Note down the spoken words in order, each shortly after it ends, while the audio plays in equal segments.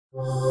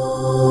What's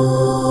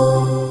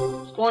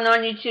going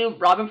on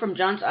YouTube? Robin from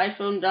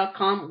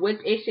JohnsIPhone.com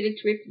with a Cydia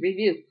Tweak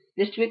review.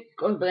 This tweak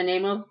goes by the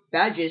name of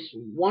Badges,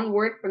 one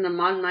word from the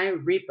Modern Eye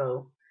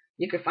repo.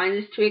 You can find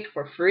this tweak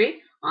for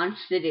free on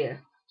Cydia.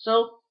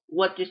 So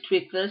what this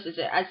tweak does is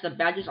it adds the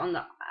badges on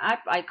the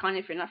app icon.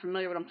 If you're not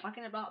familiar with what I'm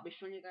talking about, I'll be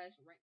showing you guys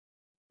right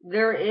now.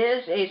 There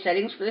is a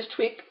settings for this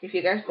tweak. If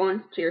you guys go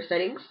into your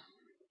settings,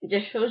 it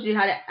just shows you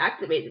how to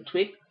activate the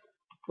tweak.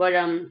 But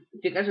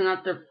if you guys are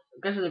not the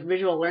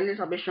visual learners,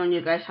 I'll be showing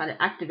you guys how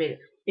to activate it.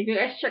 If you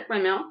guys check my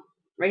mail,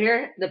 right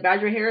here, the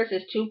badge right here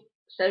says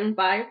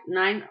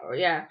 2759, or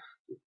yeah,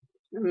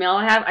 the mail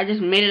I have. I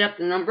just made it up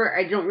the number.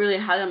 I don't really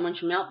have that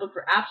much mail, but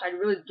for apps, I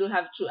really do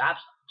have 2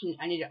 apps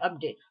I need to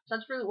update. So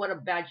that's really what a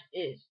badge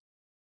is.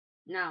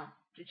 Now,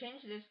 to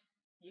change this,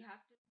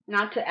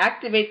 to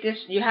activate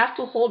this, you have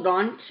to hold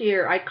on to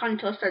your icon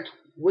until it starts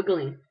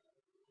wiggling.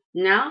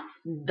 Now,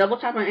 double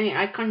tap on any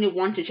icon you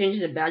want to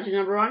change the badge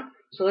number on.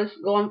 So let's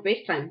go on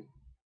FaceTime.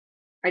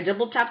 I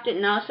double tapped it.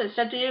 Now it says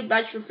set to your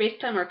badge for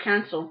FaceTime or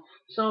cancel.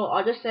 So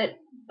I'll just set,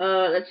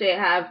 let's say I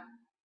have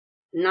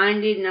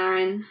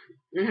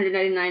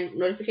 999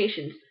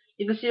 notifications.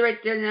 You can see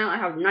right there now I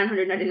have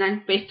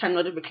 999 FaceTime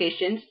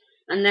notifications.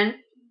 And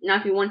then, now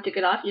if you want to take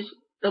it off, just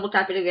double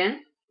tap it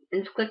again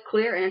and just click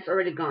clear and it's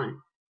already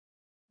gone.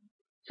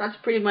 So that's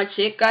pretty much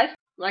it, guys.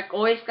 Like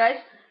always, guys,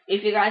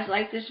 if you guys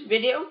like this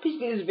video, please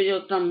give this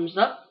video a thumbs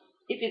up.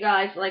 If you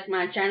guys like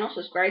my channel,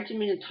 subscribe to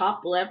me in the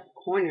top left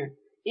corner.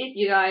 If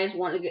you guys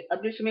want to get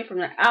updates from me from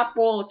the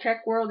Apple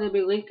tech world, there'll be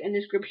a link in the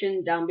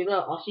description down below.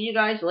 I'll see you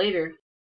guys later.